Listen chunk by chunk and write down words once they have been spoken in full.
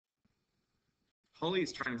Holly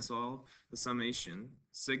is trying to solve the summation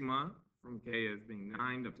sigma from k of being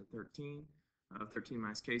 9 up to 13 of 13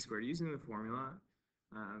 minus k squared using the formula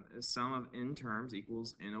sum of n terms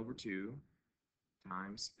equals n over 2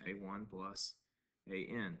 times a1 plus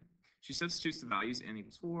an. She substitutes the values n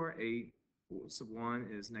equals 4, a sub 1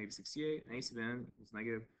 is negative 68, and a sub n equals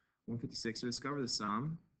negative 156 to discover the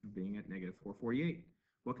sum of being at negative 448.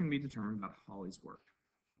 What can be determined about Holly's work?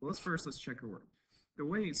 Well, let's check her work. The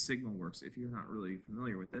way sigma works, if you're not really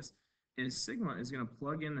familiar with this, is sigma is going to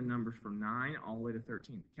plug in the numbers from 9 all the way to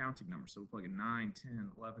 13, the counting numbers. So we'll plug in 9,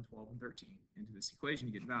 10, 11, 12, and 13 into this equation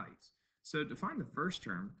to get values. So to find the first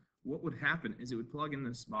term, what would happen is it would plug in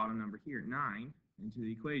this bottom number here, 9, into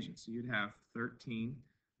the equation. So you'd have 13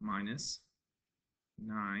 minus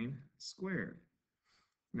 9 squared.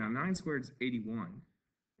 Now 9 squared is 81.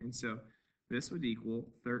 And so this would equal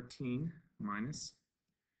 13 minus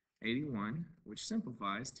 81, which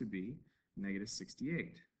simplifies to be negative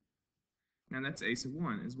 68. Now that's a sub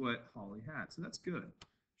 1 is what Holly had, so that's good.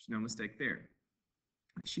 There's no mistake there.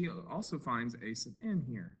 She also finds a sub n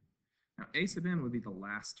here. Now a sub n would be the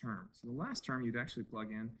last term. So the last term you'd actually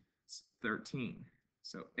plug in 13.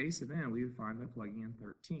 So a sub n we would find by plugging in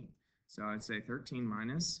 13. So I'd say 13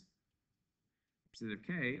 minus, instead of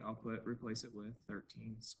k, I'll replace it with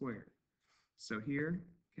 13 squared. So here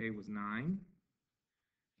k was 9.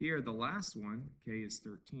 Here, the last one, k is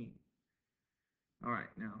 13. All right,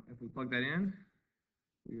 now, if we plug that in,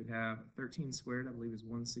 we would have 13 squared, I believe, is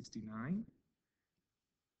 169.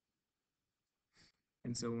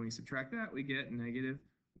 And so when we subtract that, we get negative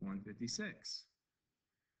 156,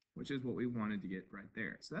 which is what we wanted to get right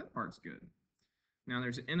there. So that part's good. Now,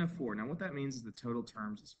 there's an n of 4. Now, what that means is the total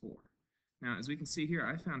terms is 4. Now, as we can see here,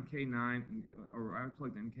 I found k9, or I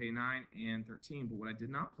plugged in k9 and 13, but what I did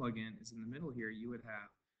not plug in is in the middle here, you would have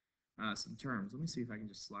some terms. Let me see if I can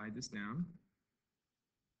just slide this down.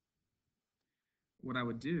 What I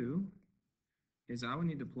would do is I would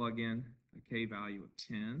need to plug in a k value of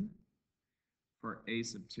 10 for a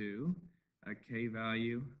sub 2, a k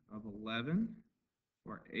value of 11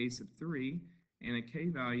 for a sub 3, and a k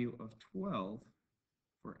value of 12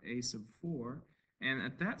 for a sub 4. And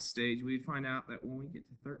at that stage, we'd find out that when we get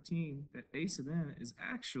to 13, that a sub n is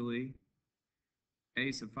actually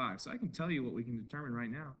a sub 5. So I can tell you what we can determine right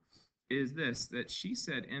now is this, that she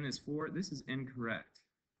said n is 4. This is incorrect.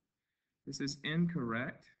 This is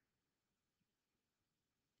incorrect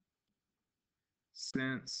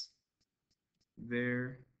since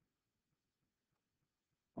there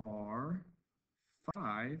are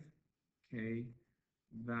 5 k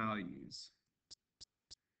values.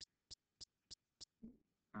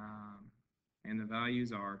 And the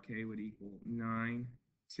values are k would equal 9,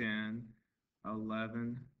 10,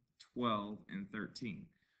 11, 12, and 13.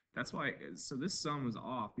 That's why, so this sum was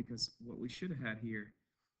off because what we should have had here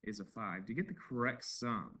is a 5. To get the correct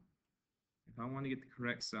sum, if I want to get the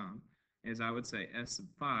correct sum, is I would say s sub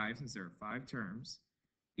 5, since there are 5 terms,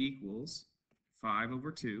 equals 5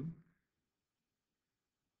 over 2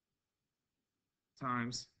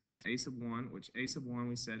 times a sub 1, which a sub 1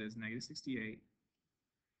 we said is negative 68,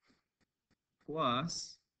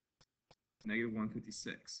 plus negative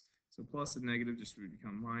 156. So plus and negative just would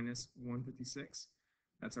become minus 156.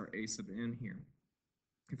 That's our a sub n here.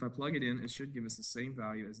 If I plug it in, it should give us the same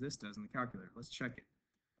value as this does in the calculator. Let's check it.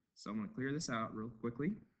 So I'm going to clear this out real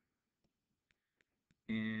quickly,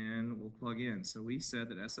 and we'll plug in. So we said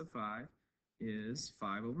that s of 5 is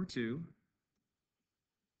 5 over 2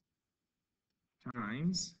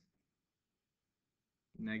 times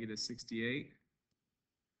negative 68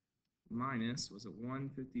 minus, was it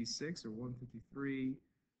 156 or 153?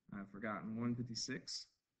 I've forgotten, 156.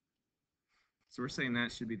 So we're saying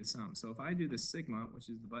that should be the sum. So if I do the sigma, which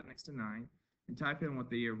is the button next to 9, and type in what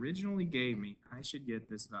they originally gave me, I should get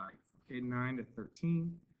this value. Okay, 9 to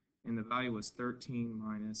 13, and the value was 13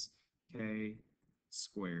 minus k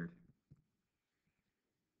squared.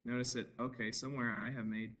 Notice that, okay, somewhere I have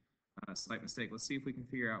made a slight mistake. Let's see if we can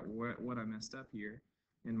figure out what I messed up here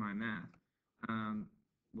in my math.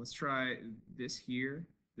 Let's try this here.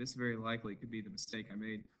 This very likely could be the mistake I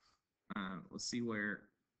made. Let's see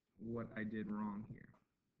what I did wrong here.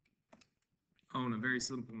 Oh, and a very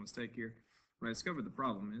simple mistake here. What I discovered the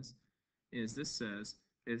problem is this says,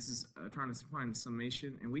 this is trying to find the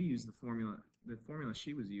summation, and we use the formula. The formula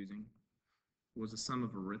she was using was a sum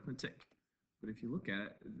of arithmetic. But if you look at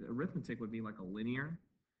it, the arithmetic would be like a linear.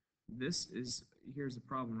 Here's the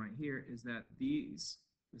problem right here, is that this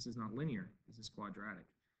is not linear, this is quadratic.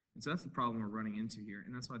 And so that's the problem we're running into here,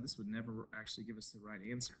 and that's why this would never actually give us the right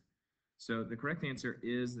answer. So the correct answer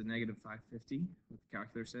is the negative 550, what the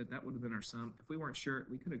calculator said. That would have been our sum. If we weren't sure,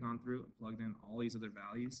 we could have gone through and plugged in all these other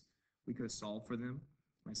values. We could have solved for them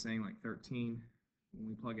by saying like 13, when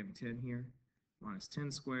we plug in 10 here, minus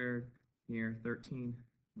 10 squared, here 13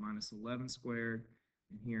 minus 11 squared,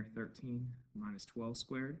 and here 13 minus 12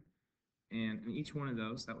 squared. And in each one of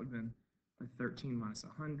those, that would have been a 13 minus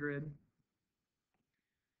 100,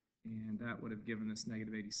 and that would have given us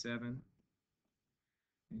negative 87.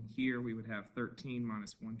 And here we would have 13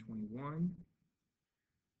 minus 121,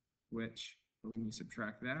 which when you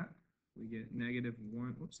subtract that, we get negative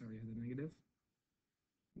 1, oops, I already had the negative,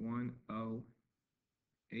 108,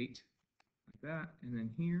 like that. And then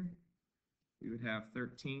here we would have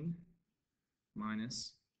 13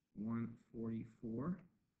 minus 144,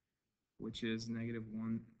 which is negative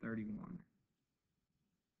 131.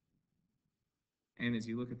 And as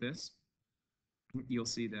you look at this, you'll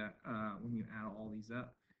see that when you add all these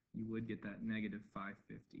up, you would get that negative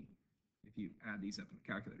 550 if you add these up in the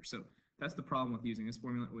calculator. So that's the problem with using this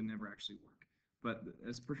formula. It would never actually work. But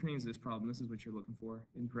as pertains to this problem, this is what you're looking for: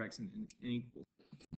 incorrects and inequals.